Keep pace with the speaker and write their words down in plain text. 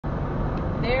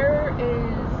There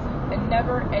is a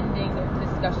never-ending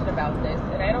discussion about this,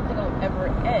 and I don't think it'll ever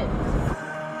end.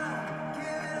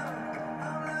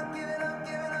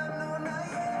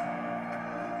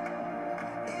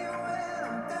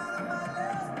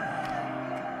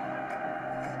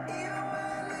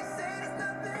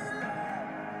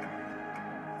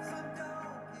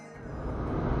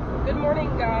 Good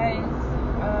morning, guys.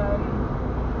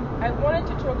 I wanted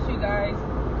to talk to you guys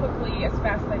quickly, as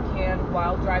fast as I can,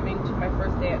 while driving to my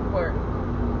first day at work,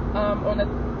 on the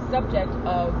subject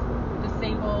of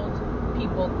disabled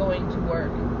people going to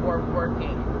work or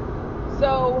working.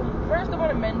 So, first I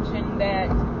want to mention that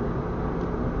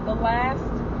the last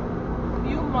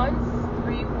few months,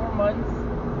 3-4 months,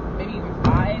 maybe even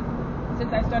 5,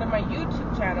 since I started my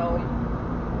YouTube channel,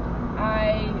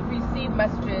 I received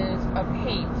messages of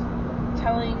hate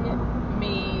telling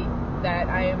me that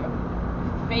I am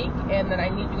fake and that I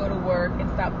need to go to work and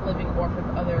stop living off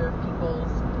of other people's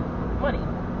money,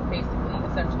 basically,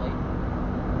 essentially.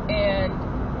 And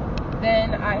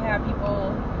then I have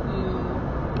people who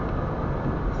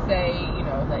say,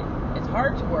 that it's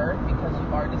hard to work because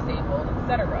you are disabled,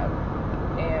 etc.,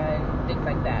 and things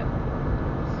like that.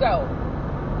 So,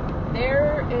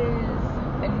 there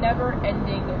is a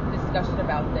never-ending discussion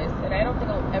about this, and I don't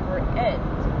think it'll ever end,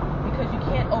 because you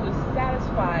can't always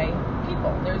satisfy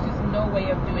people. There's just no way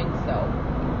of doing so.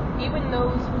 Even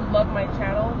those who love my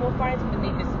channel will find something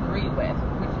they disagree with,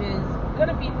 which is going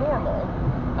to be normal,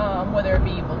 whether it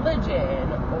be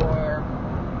religion or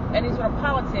any sort of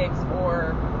politics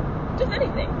or just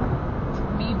anything.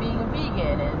 Me being a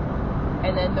vegan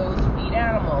and then those who eat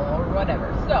animal or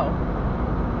whatever. So,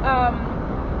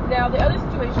 now the other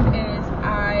situation is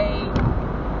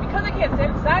because I can't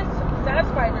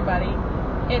satisfy everybody,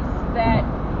 it's that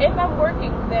if I'm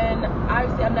working, then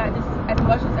obviously I'm not as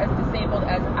much as disabled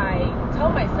as I tell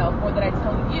myself or that I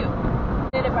tell you.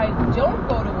 And if I don't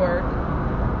go to work,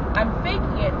 I'm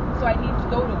faking it, so I need to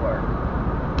go to work.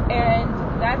 And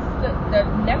that's the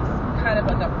next kind of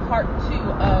like a part 2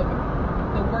 of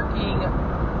the working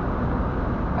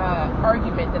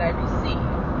argument that I receive.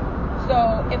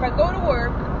 So if I go to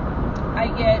work, I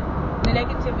get the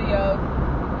negativity of,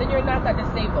 then you're not that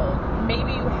disabled.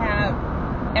 Maybe you have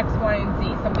X, Y, and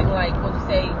Z. Something like, we'll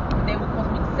say, they would call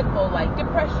something simple like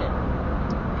depression.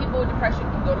 People with depression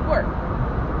can go to work.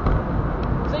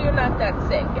 So you're not that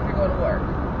sick if you're going to work.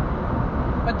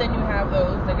 But then you have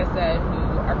those, like I said,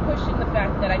 who are pushing the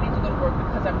fact that I need to go to work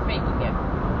because I'm faking it.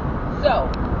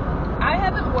 So, I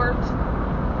haven't worked,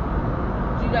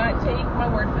 do not take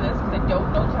my word for this because I don't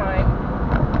know time,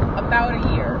 about a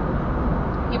year,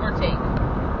 give or take.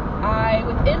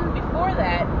 Before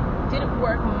that, didn't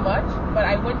work much, but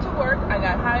I went to work, I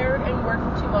got hired and worked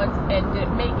for 2 months and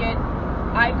didn't make it.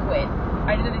 I quit.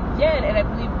 I did it again, and I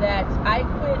believe that I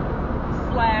quit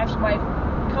 / my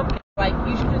company, like,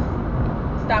 you should just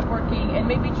stop working and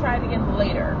maybe try it again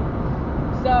later.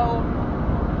 So,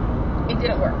 it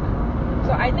didn't work.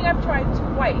 So I think I've tried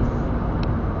twice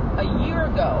a year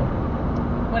ago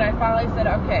when I finally said,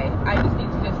 okay, I just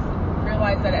need to just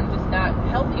realize that I'm just not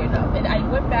healthy enough. And I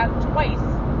went back twice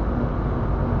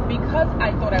because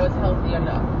I thought I was healthy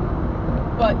enough,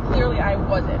 but clearly I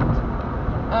wasn't.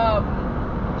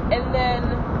 And then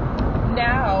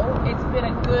now it's been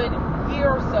a good year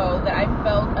or so that I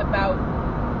felt about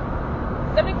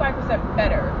 75%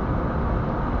 better,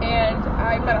 and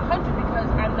I'm at 100 because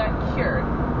I'm not cured.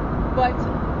 But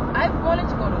I've wanted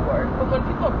to go to work, but when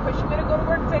people are pushing me to go to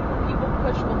work, it's like when people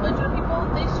push religious people,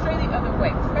 they stray the other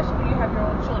way, especially when you have your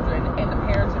own children and the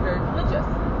parents are very religious.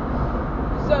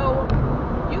 So,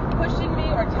 you pushing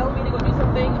me or telling me to go do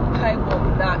something, I will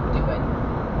not do it.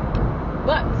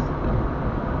 But,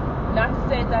 not to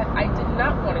say that I did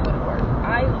not want to go to work.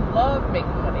 I love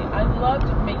making money. I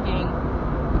loved making,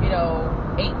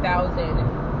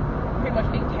 $8,000, pretty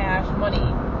much in cash money,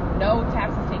 no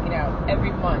taxes taken out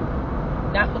every month,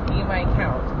 not looking at my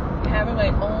account, having my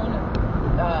own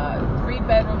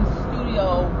 3-bedroom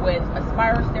studio with a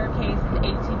spiral staircase and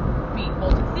 18 feet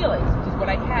vaulted ceilings, which is what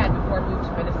I had before I moved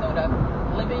to Minnesota,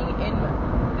 living in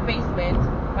the basement,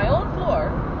 my own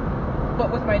floor,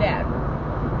 but with my dad,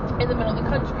 in the middle of the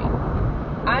country.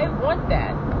 I want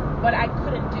that, but I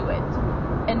couldn't do it.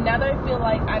 And now that I feel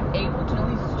like I'm able to at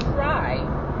least try,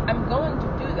 I'm going to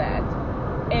do that.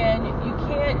 And you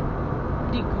can't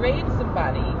degrade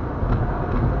somebody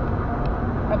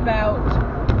about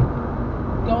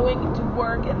going to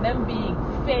work and them being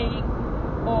fake,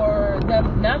 or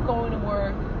them not going to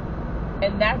work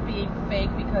and that being fake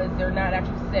because they're not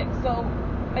actually sick. So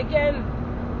again,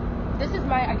 this is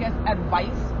my,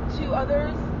 advice to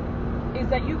others, is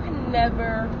that you can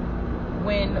never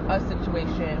win a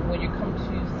situation. When you come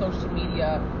to social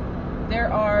media,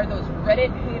 there are those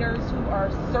Reddit haters who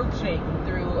are searching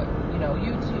through,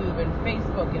 YouTube and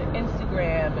Facebook and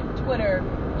Instagram and Twitter,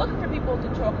 looking for people to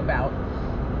talk about.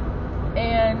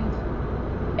 And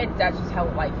that's just how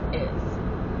life is.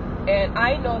 And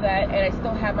I know that, and I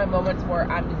still have my moments where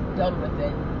I'm just done with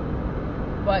it.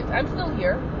 But I'm still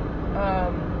here.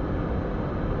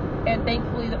 And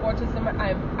thankfully, the autism,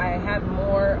 I have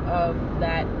more of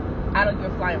that. I don't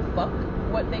give a flying fuck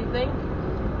what they think.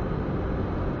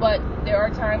 But there are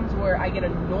times where I get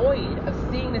annoyed of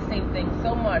seeing the same thing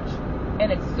so much,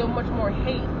 and it's so much more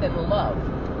hate than love.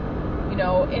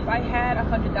 If I had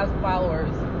 100,000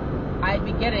 followers, I'd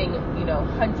be getting,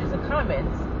 hundreds of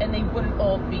comments, and they wouldn't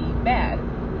all be bad.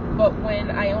 But when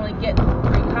I only get 3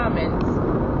 comments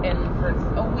for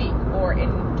a week, or in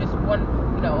just one,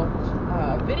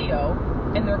 video,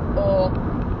 and they're all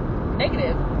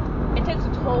negative, it takes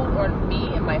a toll on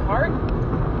me and my heart,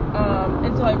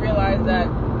 until I realize that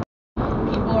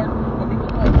people are what people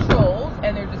call trolls,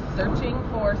 and they're just searching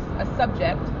for a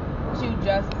subject to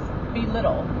just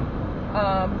belittle,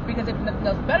 because they have nothing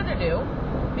else better to do.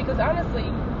 Because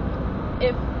honestly,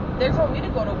 if they're telling me to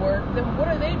go to work, then what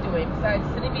are they doing besides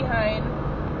sitting behind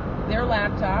their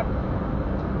laptop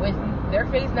with their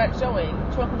face not showing,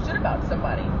 talking shit about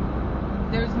somebody?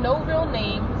 There's no real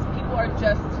names. People are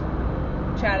just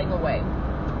chatting away.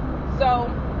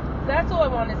 So that's all I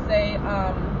want to say.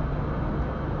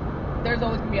 There's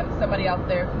always going to be somebody out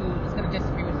there who is going to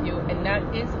disagree with you, and that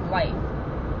is life.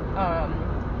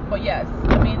 But yes,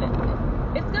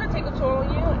 it's going to take a toll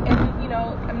on you, and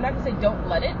I'm not going to say don't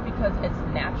let it, because it's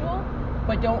natural,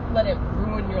 but don't let it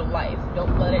ruin your life.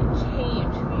 Don't let it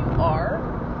change who you are,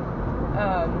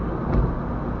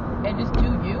 and just do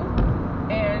you.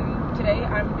 And today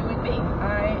I'm doing me.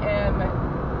 I am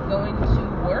going to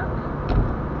work,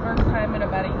 first time in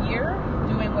about a year,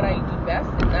 doing what I do best,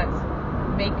 and that's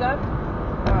makeup,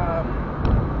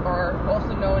 or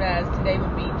also known as, today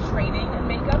would be training in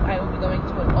makeup. I will be going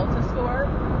to an Ulta store,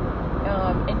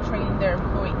 and training their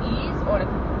employees on a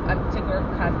particular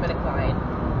cosmetic line.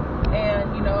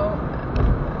 And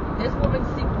this woman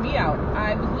seeked me out.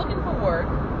 I was looking for work,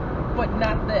 but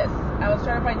not this. I was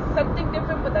trying to find something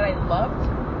different, but that I loved.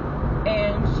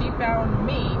 And she found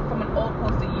me from an old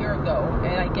post a year ago,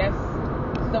 and I guess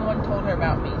someone told her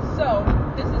about me. So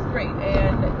this is great,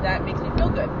 and that makes me feel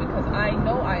good, because I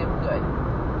know I am good.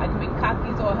 I can be cocky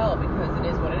as all hell, because it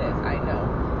is what it is. I know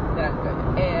that I'm good,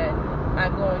 and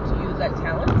I'm going to use that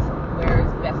talent where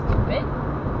it's best to fit.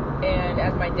 And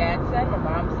as my dad said, my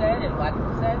mom said, and a lot of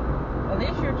people said, at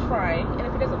least you're trying, and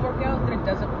if it doesn't work out, then it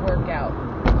doesn't work out.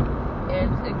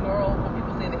 And just ignore all what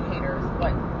people say, the haters.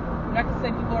 But I'm not going to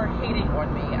say people are hating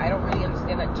on me. I don't really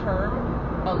understand that term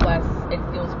unless it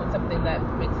deals with something that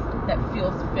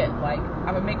feels fit. Like,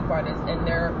 I'm a makeup artist, and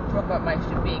they're talking about my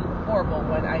shit being horrible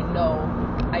when I know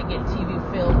I get TV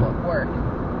film at work.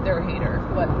 They're haters.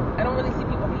 But I don't really see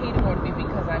people hating on me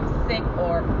because I'm sick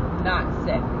or not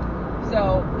sick.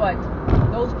 So, but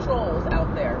those trolls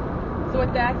out there. So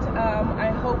with that,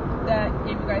 I hope that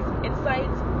gave you guys some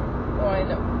insights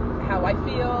on how I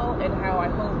feel, and how I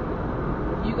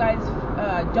hope you guys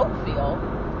don't feel,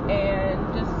 and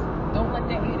just don't let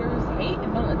the haters hate,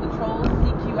 and don't let the trolls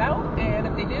seek you out. And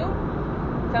if they do,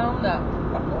 tell them to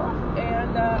fuck off,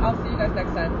 and I'll see you guys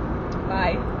next time.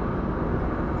 Bye.